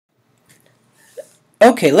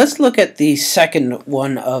Okay, let's look at the second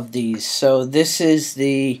one of these. So this is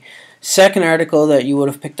the second article that you would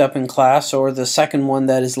have picked up in class, or the second one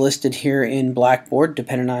that is listed here in Blackboard,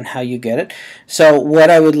 depending on how you get it. So what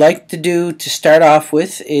I would like to do to start off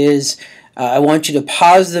with is I want you to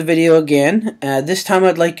pause the video again. This time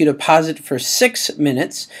I'd like you to pause it for 6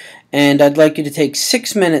 minutes, and I'd like you to take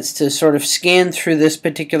 6 minutes to sort of scan through this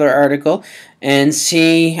particular article and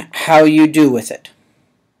see how you do with it.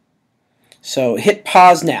 So hit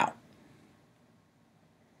pause now.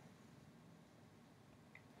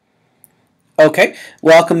 Okay,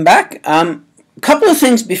 welcome back. A couple of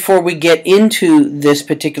things before we get into this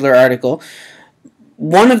particular article.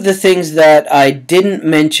 One of the things that I didn't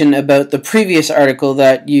mention about the previous article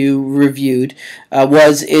that you reviewed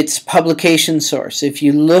was its publication source. If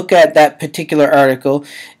you look at that particular article,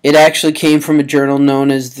 it actually came from a journal known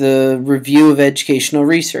as the Review of Educational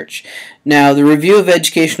Research. Now, the Review of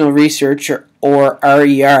Educational Research, or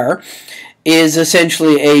RER, is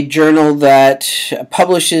essentially a journal that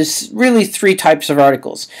publishes really 3 types of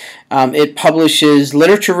articles. It publishes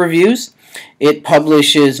literature reviews, it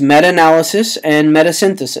publishes meta-analysis and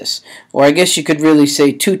meta-synthesis, or I guess you could really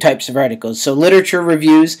say 2 types of articles. So literature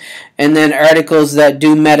reviews and then articles that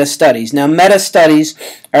do meta-studies. Now meta-studies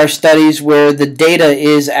are studies where the data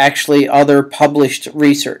is actually other published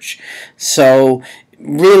research. So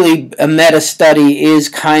really, a meta-study is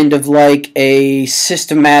kind of like a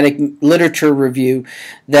systematic literature review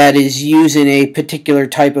that is using a particular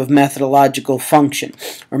type of methodological function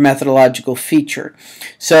or methodological feature.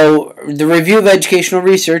 So the Review of Educational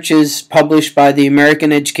Research is published by the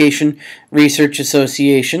American Education Research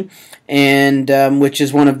Association, and which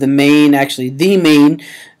is one of the main, actually the main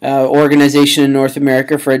organization in North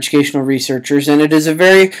America for educational researchers, and it is a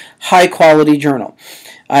very high quality journal.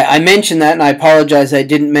 I mentioned that, and I apologize I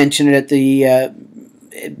didn't mention it at the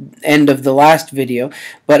end of the last video,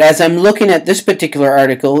 but as I'm looking at this particular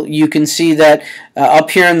article, you can see that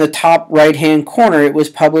up here in the top right hand corner it was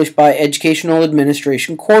published by Educational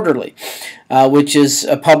Administration Quarterly, which is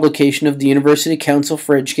a publication of the University Council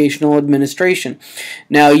for Educational Administration.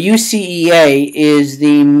 Now UCEA is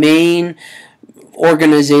the main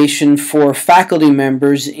organization for faculty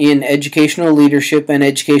members in educational leadership and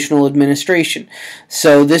educational administration.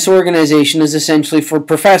 So this organization is essentially for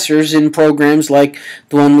professors in programs like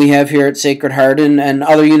the one we have here at Sacred Heart and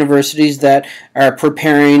other universities that are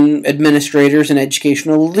preparing administrators and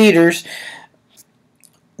educational leaders.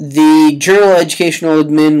 The Journal Educational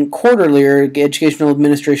Admin Quarterly, or Educational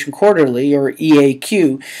Administration Quarterly, or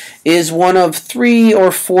EAQ, is one of 3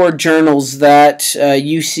 or 4 journals that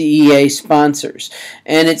UCEA sponsors,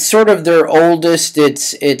 and it's sort of their oldest.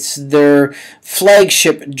 It's their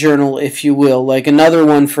flagship journal, if you will. Like another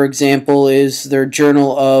one, for example, is their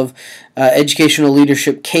Journal of Educational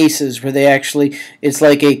Leadership Cases, where they actually, it's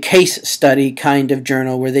like a case study kind of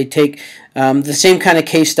journal where they take the same kind of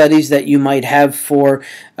case studies that you might have for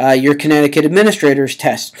your Connecticut Administrator's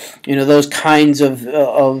Test. You know, those kinds of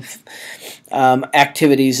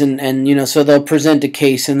activities, and you know, so they'll present a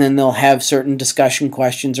case and then they'll have certain discussion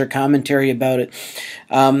questions or commentary about it.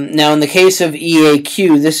 Now in the case of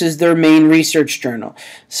EAQ, this is their main research journal,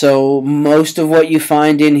 so most of what you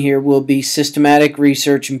find in here will be systematic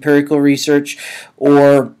research, empirical research,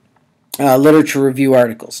 or literature review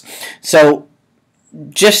articles. So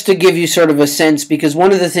just to give you sort of a sense, because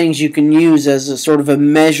one of the things you can use as a sort of a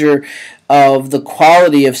measure of the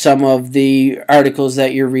quality of some of the articles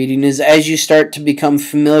that you're reading is as you start to become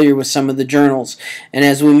familiar with some of the journals. And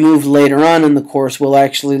as we move later on in the course, we'll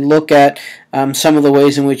actually look at some of the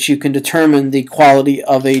ways in which you can determine the quality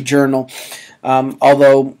of a journal.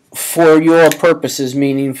 Although for your purposes,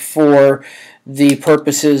 meaning for the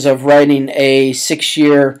purposes of writing a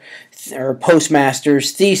 6-year or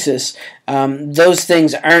postmaster's thesis, those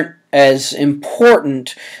things aren't as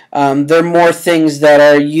important. They're more things that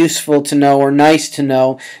are useful to know or nice to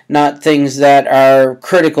know, not things that are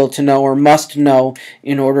critical to know or must know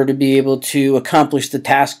in order to be able to accomplish the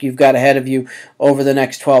task you've got ahead of you over the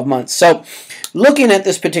next 12 months. So, looking at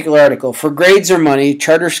this particular article, For Grades or Money,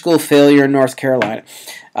 Charter School Failure in North Carolina.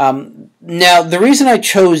 Now, the reason I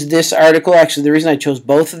chose this article, actually the reason I chose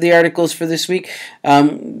both of the articles for this week,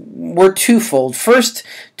 were twofold. First,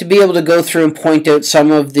 to be able to go through and point out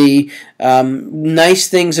some of the nice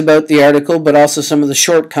things about the article, but also some of the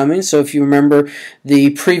shortcomings. So if you remember,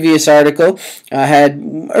 the previous article had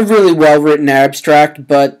a really well-written abstract,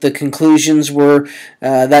 but the conclusions were,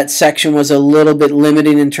 that section was a little bit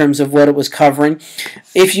limiting in terms of what it was covering.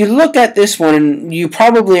 If you look at this one, you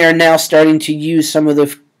probably are now starting to use some of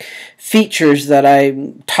the features that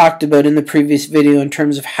I talked about in the previous video in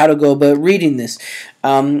terms of how to go about reading this.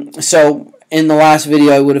 So in the last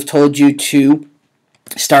video I would have told you to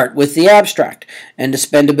start with the abstract and to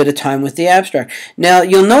spend a bit of time with the abstract. Now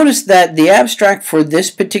you'll notice that the abstract for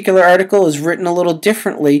this particular article is written a little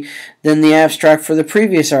differently than the abstract for the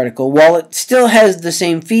previous article. While it still has the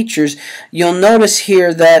same features, you'll notice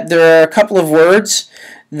here that there are a couple of words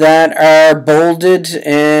that are bolded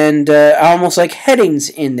and almost like headings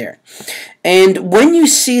in there. And when you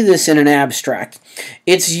see this in an abstract,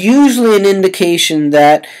 it's usually an indication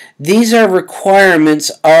that these are requirements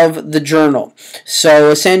of the journal. So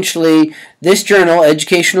essentially, this journal,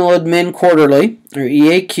 Educational Admin Quarterly, or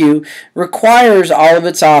EAQ, requires all of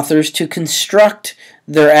its authors to construct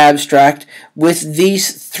their abstract with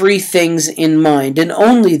these three things in mind, and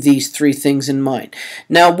only these three things in mind.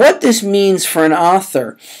 Now, what this means for an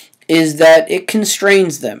author is that it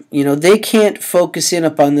constrains them. You know, they can't focus in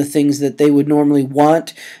upon the things that they would normally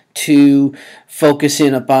want to focus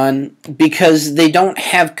in upon because they don't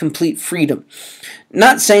have complete freedom.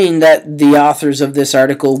 Not saying that the authors of this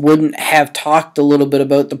article wouldn't have talked a little bit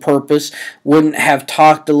about the purpose, wouldn't have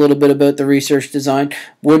talked a little bit about the research design,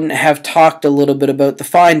 wouldn't have talked a little bit about the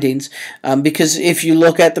findings, because if you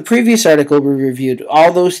look at the previous article we reviewed,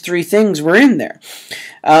 all those three things were in there.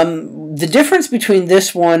 The difference between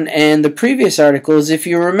this one and the previous article is, if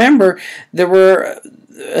you remember, there were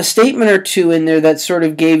a statement or two in there that sort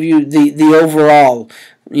of gave you the overall,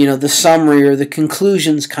 you know, the summary or the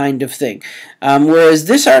conclusions kind of thing. Whereas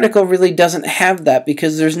this article really doesn't have that,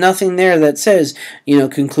 because there's nothing there that says, you know,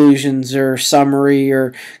 conclusions or summary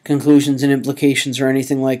or conclusions and implications or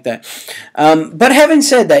anything like that. But having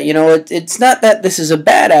said that, you know, it's not that this is a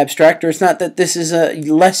bad abstract, or it's not that this is a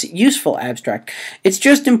less useful abstract. It's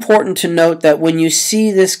just important to note that when you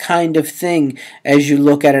see this kind of thing as you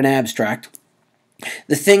look at an abstract,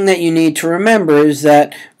 the thing that you need to remember is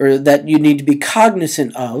that, or that you need to be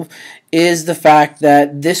cognizant of, is the fact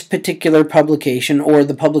that this particular publication, or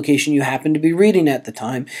the publication you happen to be reading at the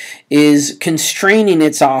time, is constraining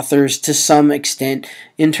its authors to some extent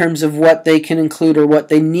in terms of what they can include or what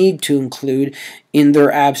they need to include in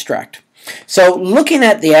their abstract. So looking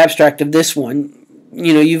at the abstract of this one,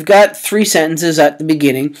 you know, you've got three sentences at the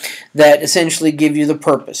beginning that essentially give you the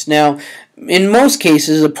purpose. Now, in most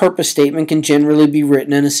cases, a purpose statement can generally be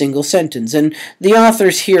written in a single sentence, and the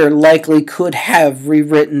authors here likely could have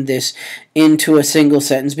rewritten this into a single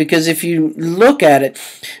sentence, because if you look at it,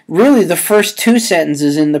 really the first two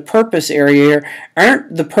sentences in the purpose area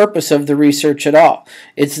aren't the purpose of the research at all.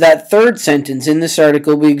 It's that third sentence: in this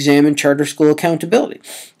article we examine charter school accountability.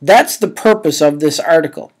 That's the purpose of this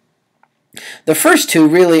article. The first two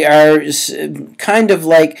really are kind of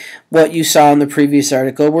like what you saw in the previous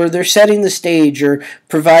article, where they're setting the stage or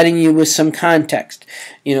providing you with some context.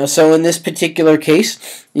 You know, so in this particular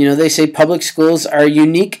case, you know, they say public schools are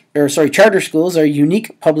unique, or sorry, charter schools are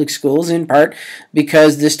unique public schools in part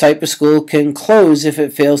because this type of school can close if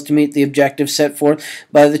it fails to meet the objectives set forth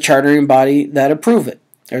by the chartering body that approved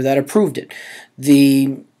it.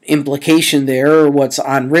 The implication there, or what's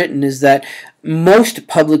unwritten, is that most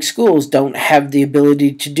public schools don't have the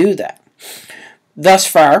ability to do that. Thus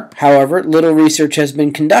far, however, little research has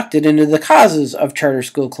been conducted into the causes of charter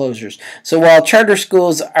school closures. So while charter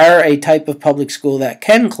schools are a type of public school that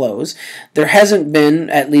can close, there hasn't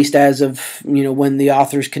been, at least as of, you know, when the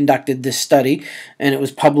authors conducted this study, and it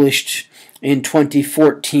was published in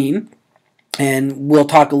 2014. And we'll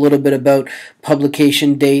talk a little bit about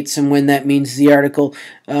publication dates and when that means the article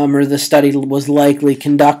or the study was likely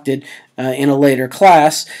conducted in a later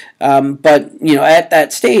class. But, you know, at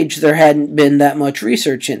that stage, there hadn't been that much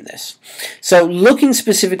research in this. So looking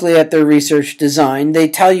specifically at their research design, they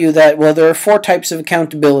tell you that, well, there are four types of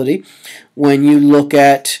accountability when you look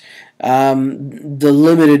at the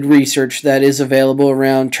limited research that is available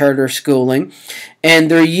around charter schooling.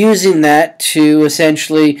 And they're using that to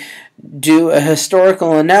essentially do a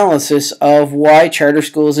historical analysis of why charter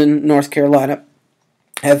schools in North Carolina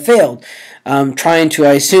have failed, trying to,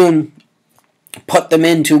 I assume, put them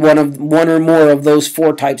into one or more of those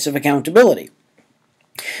four types of accountability.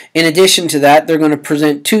 In addition to that, they're going to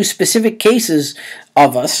present two specific cases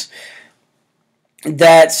of us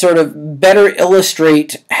that sort of better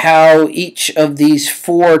illustrate how each of these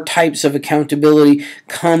four types of accountability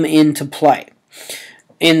come into play.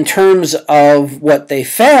 In terms of what they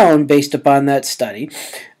found based upon that study,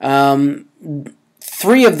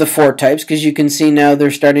 three of the four types, because you can see now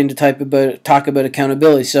they're starting to talk about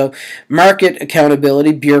accountability. So market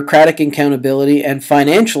accountability, bureaucratic accountability, and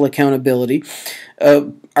financial accountability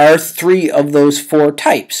are three of those four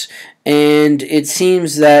types. And it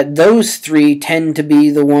seems that those three tend to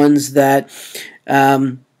be the ones that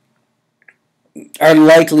are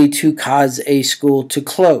likely to cause a school to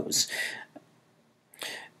close.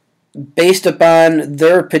 based upon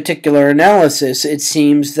their particular analysis, it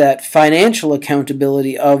seems that financial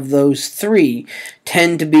accountability of those three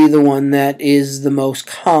tend to be the one that is the most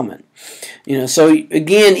common. So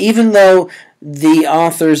again, even though the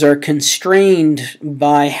authors are constrained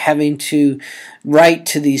by having to write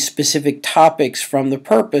to these specific topics from the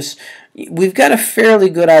purpose, we've got a fairly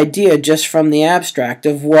good idea just from the abstract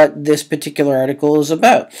of what this particular article is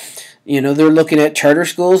about. They're looking at charter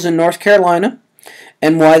schools in North Carolina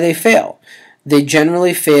and why they fail. They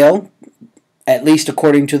generally fail, at least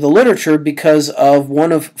according to the literature, because of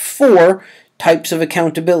one of four types of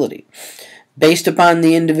accountability. Based upon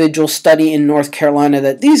the individual study in North Carolina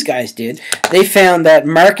that these guys did, they found that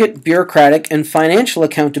market, bureaucratic, and financial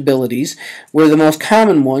accountabilities were the most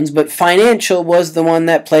common ones, but financial was the one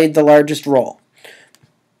that played the largest role.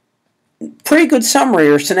 Pretty good summary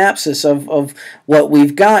or synopsis of what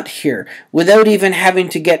we've got here, without even having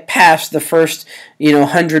to get past the first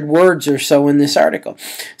 100 words or so in this article.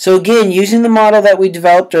 So again, using the model that we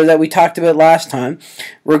developed or that we talked about last time,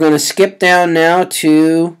 we're going to skip down now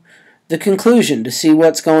to the conclusion to see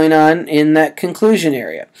what's going on in that conclusion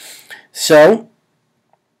area. So,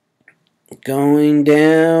 going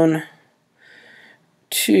down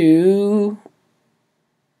to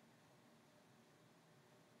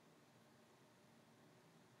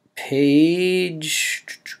page,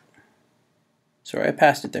 sorry, I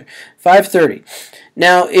passed it there, 530.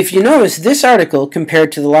 Now, if you notice, this article,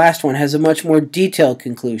 compared to the last one, has a much more detailed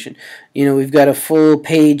conclusion. We've got a full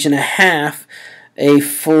page and a half, a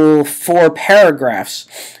full 4 paragraphs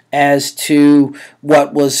as to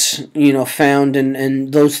what was found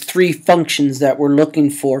and those 3 functions that we're looking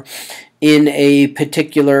for in a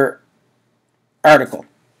particular article.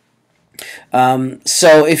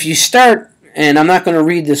 So if you start, and I'm not going to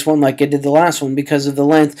read this one like I did the last one because of the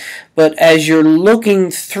length, but as you're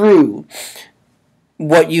looking through,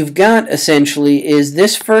 what you've got essentially is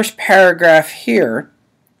this first paragraph here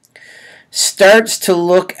starts to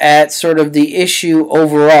look at sort of the issue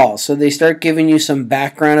overall. So they start giving you some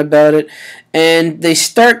background about it, and they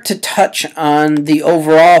start to touch on the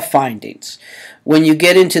overall findings. When you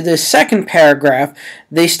get into this second paragraph,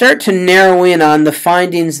 they start to narrow in on the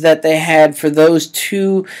findings that they had for those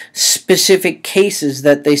 2 specific cases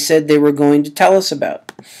that they said they were going to tell us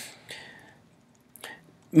about.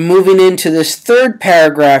 Moving into this third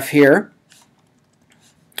paragraph here,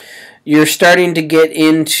 you're starting to get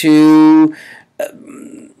into,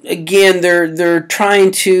 again, they're trying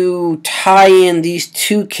to tie in these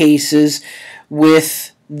 2 cases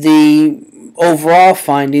with the overall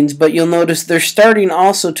findings, but you'll notice they're starting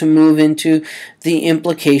also to move into the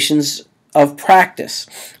implications of practice.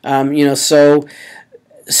 So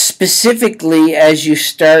specifically as you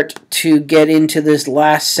start to get into this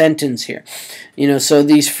last sentence here, so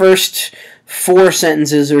these first 4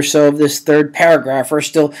 sentences or so of this third paragraph are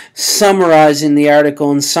still summarizing the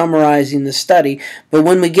article and summarizing the study. But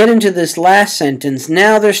when we get into this last sentence,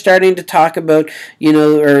 now they're starting to talk about,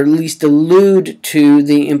 or at least allude to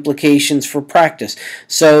the implications for practice.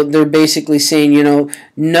 So they're basically saying,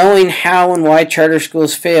 knowing how and why charter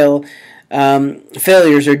schools failures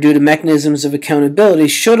are due to mechanisms of accountability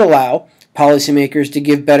should allow policymakers to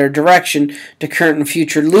give better direction to current and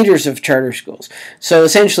future leaders of charter schools. So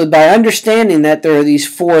essentially, by understanding that there are these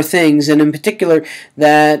 4 things, and in particular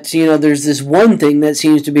that there's this one thing that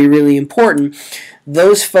seems to be really important,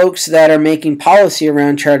 those folks that are making policy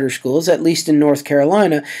around charter schools, at least in North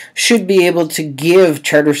Carolina, should be able to give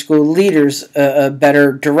charter school leaders a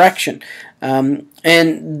better direction. And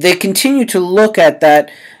they continue to look at that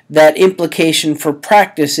implication for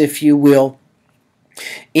practice, if you will,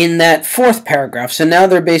 in that 4th paragraph. So now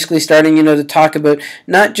they're basically starting, to talk about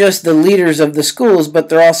not just the leaders of the schools, but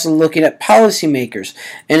they're also looking at policymakers.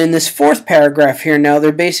 And in this 4th paragraph here now,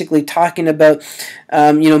 they're basically talking about,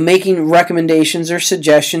 making recommendations or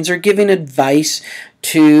suggestions or giving advice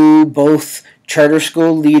to both charter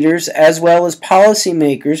school leaders as well as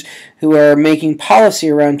policymakers who are making policy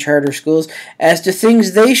around charter schools as to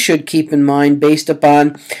things they should keep in mind based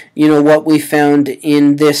upon what we found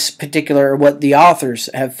in this particular, or what the authors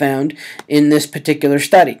have found in this particular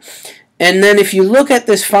study. And then if you look at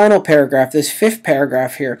this final paragraph, this 5th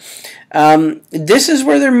paragraph here, this is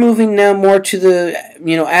where they're moving now more to the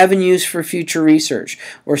avenues for future research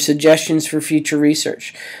or suggestions for future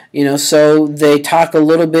research. So they talk a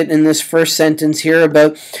little bit in this first sentence here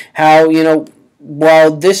about how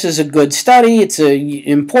while this is a good study, it's an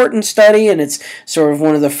important study, and it's sort of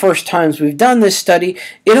one of the first times we've done this study,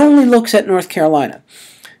 it only looks at North Carolina.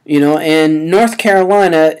 and North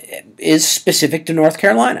Carolina is specific to North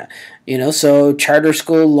Carolina. So charter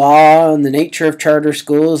school law and the nature of charter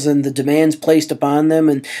schools and the demands placed upon them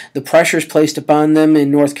and the pressures placed upon them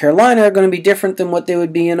in North Carolina are going to be different than what they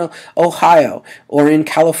would be in Ohio or in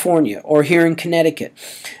California or here in Connecticut.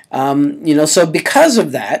 So because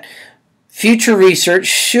of that, future research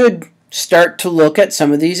should start to look at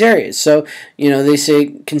some of these areas. So, they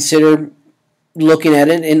say consider looking at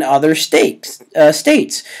it in other states,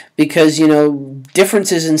 because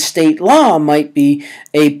differences in state law might be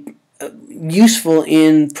useful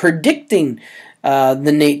in predicting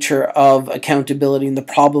the nature of accountability and the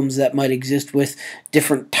problems that might exist with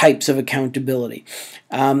different types of accountability.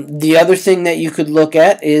 The other thing that you could look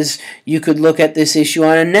at is you could look at this issue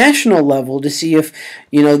on a national level to see if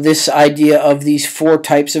this idea of these 4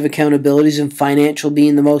 types of accountabilities and financial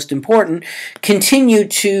being the most important continue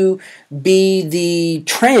to be the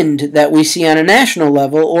trend that we see on a national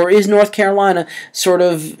level, or is North Carolina sort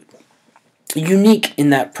of unique in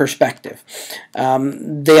that perspective.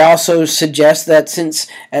 They also suggest that since,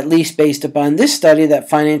 at least based upon this study, that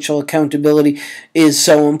financial accountability is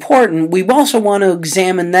so important, we also want to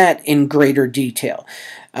examine that in greater detail,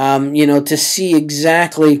 to see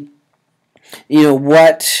exactly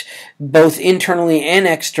what both internally and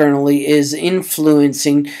externally is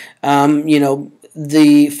influencing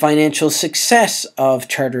the financial success of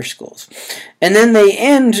charter schools. And then they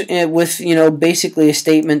end with, basically a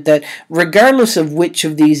statement that regardless of which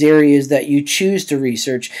of these areas that you choose to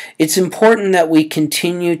research, it's important that we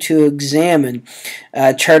continue to examine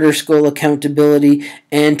charter school accountability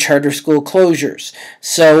and charter school closures.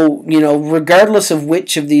 So, regardless of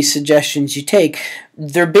which of these suggestions you take,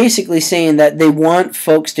 they're basically saying that they want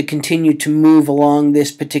folks to continue to move along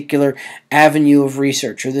this particular avenue of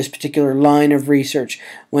research or this particular line of research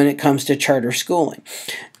when it comes to charter schooling.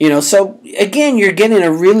 So again, you're getting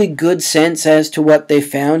a really good sense as to what they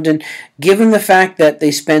found, and given the fact that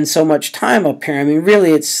they spend so much time up here, I mean,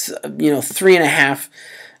 really it's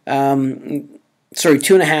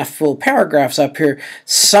 2.5 full paragraphs up here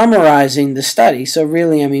summarizing the study. So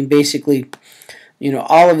really, I mean, basically,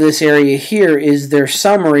 all of this area here is their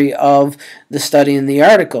summary of the study in the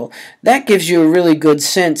article. That gives you a really good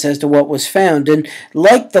sense as to what was found. And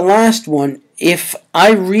like the last one, if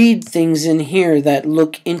I read things in here that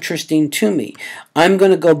look interesting to me, I'm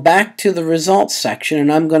going to go back to the results section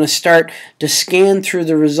and I'm going to start to scan through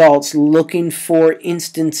the results looking for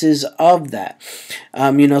instances of that.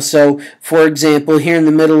 So for example, here in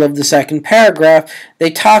the middle of the second paragraph,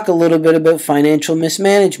 they talk a little bit about financial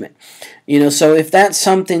mismanagement. So if that's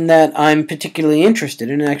something that I'm particularly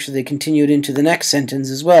interested in, and actually they continued into the next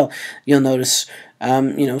sentence as well, you'll notice,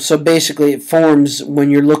 so basically it forms, when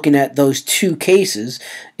you're looking at those 2 cases,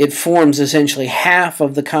 it forms essentially half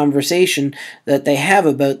of the conversation that they have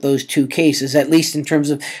about those 2 cases, at least in terms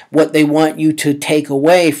of what they want you to take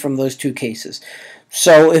away from those 2 cases.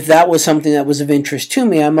 So if that was something that was of interest to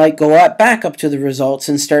me, I might go back up to the results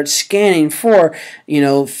and start scanning for,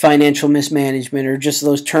 financial mismanagement or just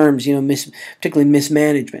those terms, particularly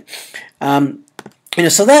mismanagement.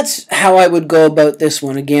 So that's how I would go about this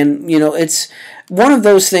one. Again, it's one of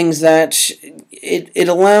those things that it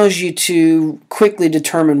allows you to quickly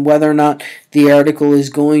determine whether or not the article is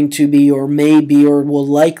going to be or may be or will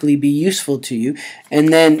likely be useful to you.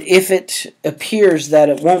 And then if it appears that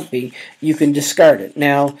it won't be, you can discard it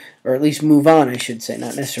now, or at least move on, I should say,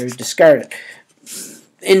 not necessarily discard it.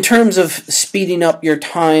 In terms of speeding up your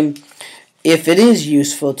time, if it is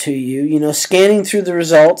useful to you, scanning through the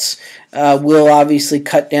results will obviously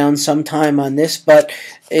cut down some time on this, but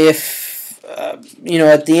if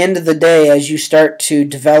at the end of the day, as you start to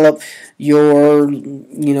develop your,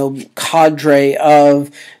 cadre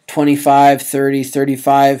of 25, 30,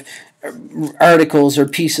 35 articles or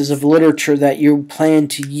pieces of literature that you plan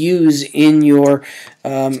to use in your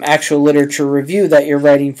actual literature review that you're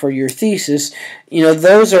writing for your thesis,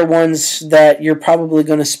 those are ones that you're probably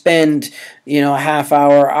going to spend, a half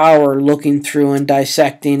hour looking through and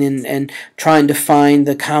dissecting and trying to find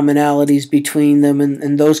the commonalities between them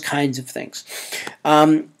and those kinds of things.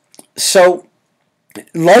 So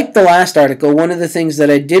like the last article, one of the things that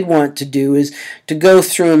I did want to do is to go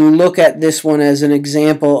through and look at this one as an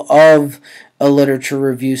example of a literature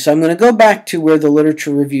review. So I'm going to go back to where the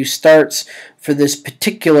literature review starts for this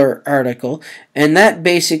particular article, and that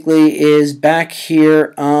basically is back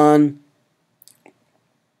here on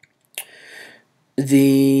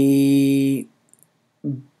the,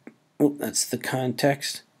 that's the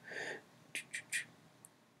context.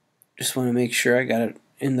 Just want to make sure I got it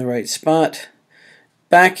in the right spot.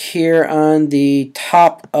 Back here on the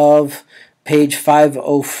top of page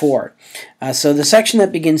 504. So the section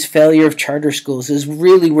that begins failure of charter schools is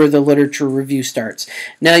really where the literature review starts.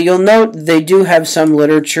 Now you'll note they do have some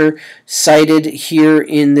literature cited here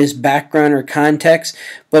in this background or context,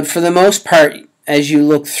 but for the most part, as you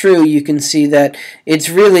look through, you can see that it's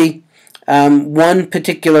really one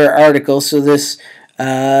particular article. So this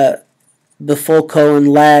Bifulco and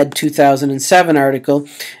Ladd 2007 article,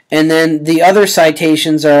 and then the other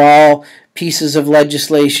citations are all pieces of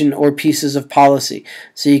legislation or pieces of policy.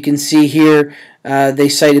 So you can see here they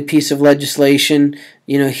cite a piece of legislation.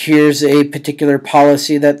 Here's a particular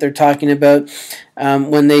policy that they're talking about.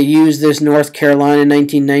 When they use this North Carolina in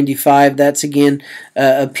 1995, that's again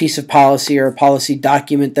a piece of policy or a policy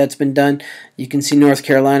document that's been done. You can see North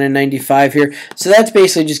Carolina in 95 here. So that's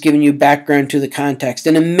basically just giving you background to the context.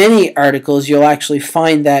 And in many articles, you'll actually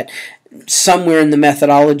find that somewhere in the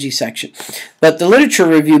methodology section. But the literature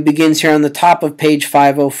review begins here on the top of page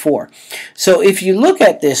 504. So if you look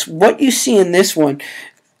at this, what you see in this one,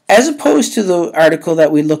 as opposed to the article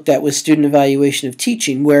that we looked at with student evaluation of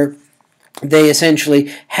teaching, where they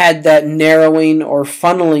essentially had that narrowing or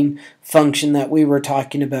funneling function that we were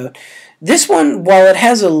talking about. This one, while it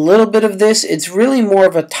has a little bit of this, it's really more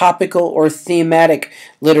of a topical or thematic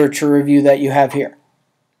literature review that you have here.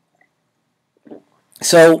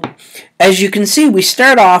 So, as you can see, we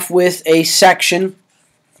start off with a section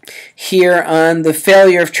here on the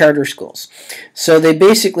failure of charter schools. So they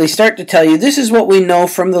basically start to tell you this is what we know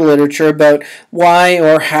from the literature about why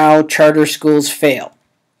or how charter schools fail.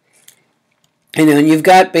 And you've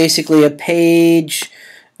got basically a page,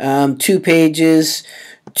 2 pages,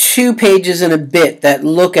 2 pages and a bit that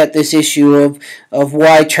look at this issue of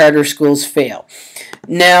why charter schools fail.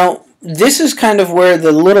 Now, this is kind of where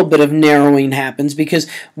the little bit of narrowing happens, because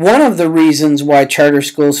one of the reasons why charter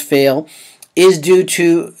schools fail is due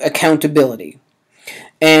to accountability.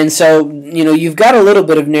 And so, you've got a little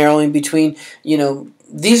bit of narrowing between,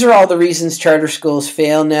 these are all the reasons charter schools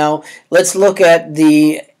fail. Now, let's look at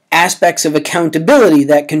the aspects of accountability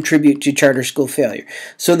that contribute to charter school failure.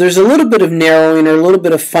 So there's a little bit of narrowing or a little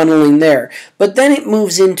bit of funneling there, but then it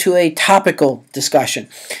moves into a topical discussion.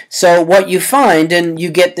 So what you find, and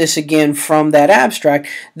you get this again from that abstract,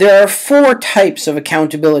 there are 4 types of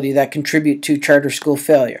accountability that contribute to charter school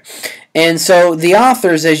failure. And so the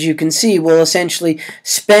authors, as you can see, will essentially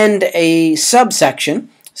spend a subsection.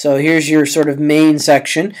 So here's your sort of main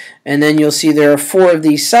section, and then you'll see there are 4 of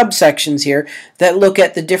these subsections here that look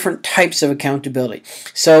at the different types of accountability.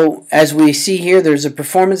 So as we see here, there's a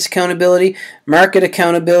performance accountability, market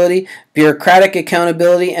accountability, bureaucratic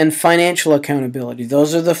accountability, and financial accountability.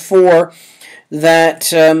 Those are the 4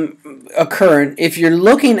 that occur. And if you're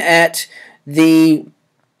looking at the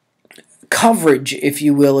coverage, if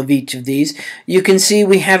you will, of each of these, you can see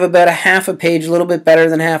we have about a half a page, a little bit better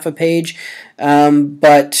than half a page,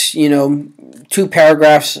 but 2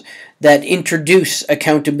 paragraphs that introduce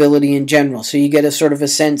accountability in general. So you get a sort of a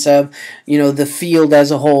sense of, the field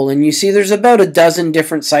as a whole. And you see there's about a dozen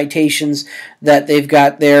different citations that they've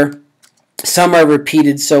got there. Some are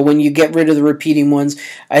repeated, so when you get rid of the repeating ones,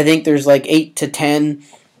 I think there's like 8 to 10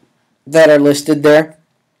 that are listed there.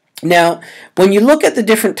 Now, when you look at the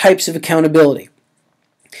different types of accountability,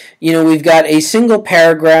 we've got a single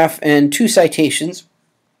paragraph and 2 citations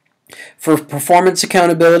for performance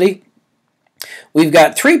accountability. We've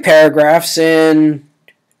got 3 paragraphs and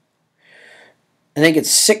I think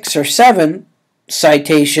it's 6 or 7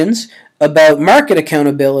 citations about market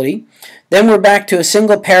accountability. Then we're back to a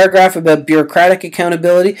single paragraph about bureaucratic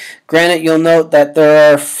accountability. Granted, you'll note that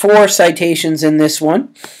there are 4 citations in this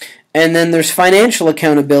one. And then there's financial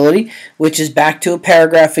accountability, which is back to a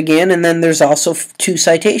paragraph again, and then there's also 2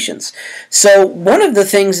 citations. So one of the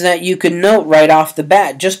things that you can note right off the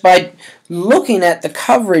bat, just by looking at the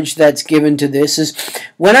coverage that's given to this, is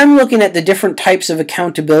when I'm looking at the different types of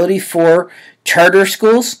accountability for charter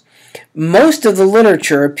schools, most of the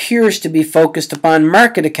literature appears to be focused upon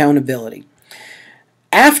market accountability.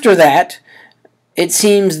 After that, it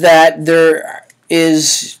seems that there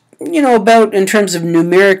is, about, in terms of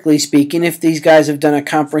numerically speaking, if these guys have done a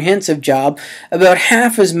comprehensive job, about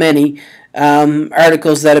half as many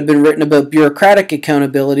articles that have been written about bureaucratic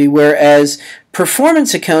accountability, whereas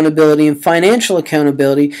performance accountability and financial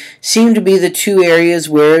accountability seem to be the 2 areas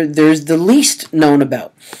where there's the least known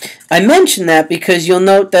about. I mention that because you'll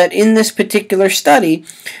note that in this particular study,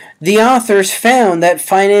 the authors found that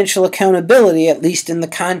financial accountability, at least in the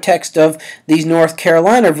context of these North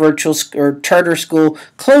Carolina virtual or charter school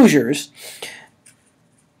closures,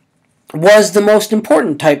 was the most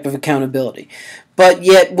important type of accountability. But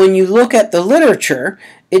yet, when you look at the literature,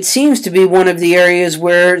 it seems to be one of the areas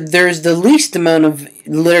where there's the least amount of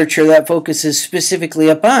literature that focuses specifically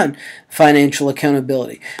upon financial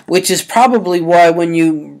accountability, which is probably why when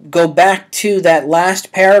you go back to that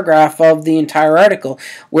last paragraph of the entire article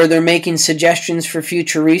where they're making suggestions for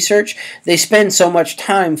future research, they spend so much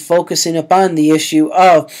time focusing upon the issue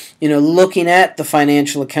of, looking at the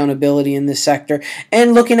financial accountability in this sector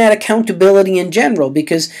and looking at accountability in general,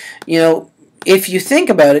 because, if you think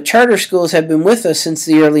about it, charter schools have been with us since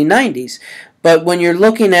the early 90s. But when you're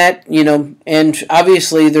looking at, and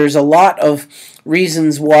obviously there's a lot of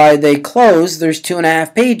reasons why they close. There's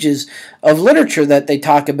 2.5 pages of literature that they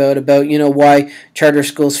talk about, why charter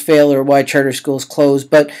schools fail or why charter schools close.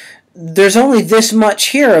 But there's only this much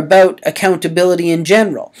here about accountability in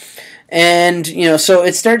general. And, so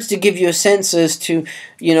it starts to give you a sense as to,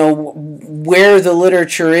 where the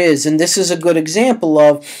literature is. And this is a good example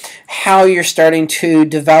of how you're starting to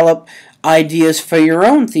develop ideas for your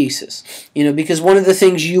own thesis. Because one of the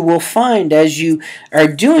things you will find as you are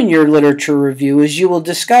doing your literature review is you will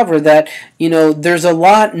discover that, there's a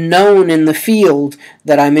lot known in the field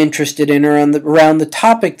that I'm interested in, or around the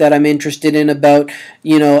topic that I'm interested in about,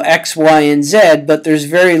 X, Y, and Z, but there's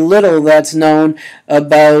very little that's known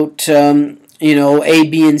about, A,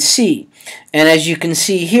 B, and C. And as you can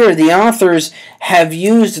see here, the authors have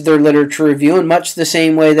used their literature review in much the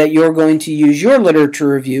same way that you're going to use your literature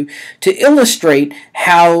review to illustrate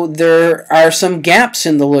how there are some gaps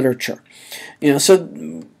in the literature. So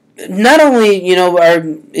not only,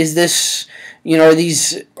 is this, are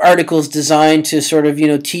these articles designed to sort of,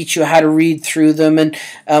 teach you how to read through them, and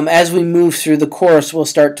as we move through the course, we'll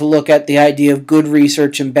start to look at the idea of good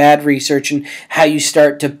research and bad research and how you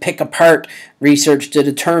start to pick apart research to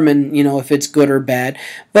determine, if it's good or bad,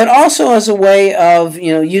 but also as a way of,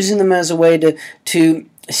 using them as a way to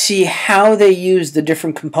see how they use the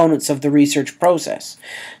different components of the research process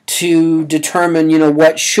to determine,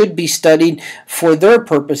 what should be studied for their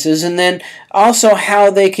purposes, and then also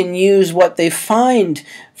how they can use what they find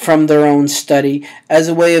from their own study as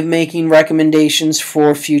a way of making recommendations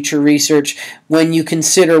for future research when you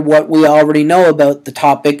consider what we already know about the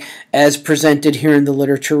topic as presented here in the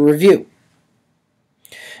literature review.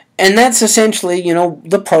 And that's essentially,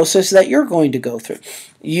 the process that you're going to go through.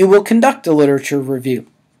 You will conduct a literature review.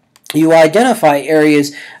 You identify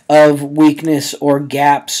areas of weakness or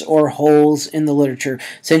gaps or holes in the literature,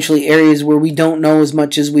 essentially areas where we don't know as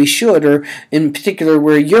much as we should, or in particular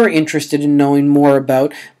where you're interested in knowing more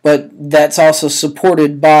about, but that's also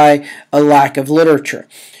supported by a lack of literature.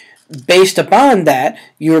 Based upon that,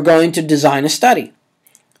 you're going to design a study.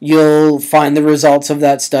 You'll find the results of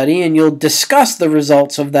that study, and you'll discuss the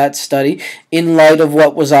results of that study in light of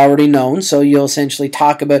what was already known. So you'll essentially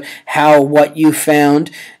talk about how what you found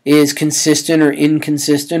is consistent or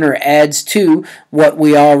inconsistent or adds to what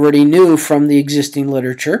we already knew from the existing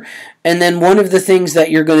literature. And then one of the things that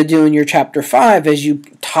you're going to do in your Chapter 5 as you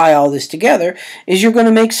tie all this together is you're going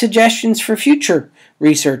to make suggestions for future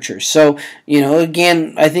researchers. So,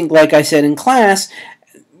 again, I think like I said in class,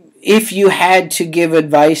 if you had to give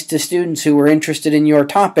advice to students who were interested in your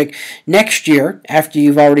topic next year, after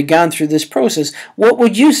you've already gone through this process, what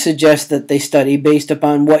would you suggest that they study based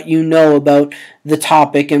upon what you know about the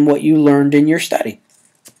topic and what you learned in your study?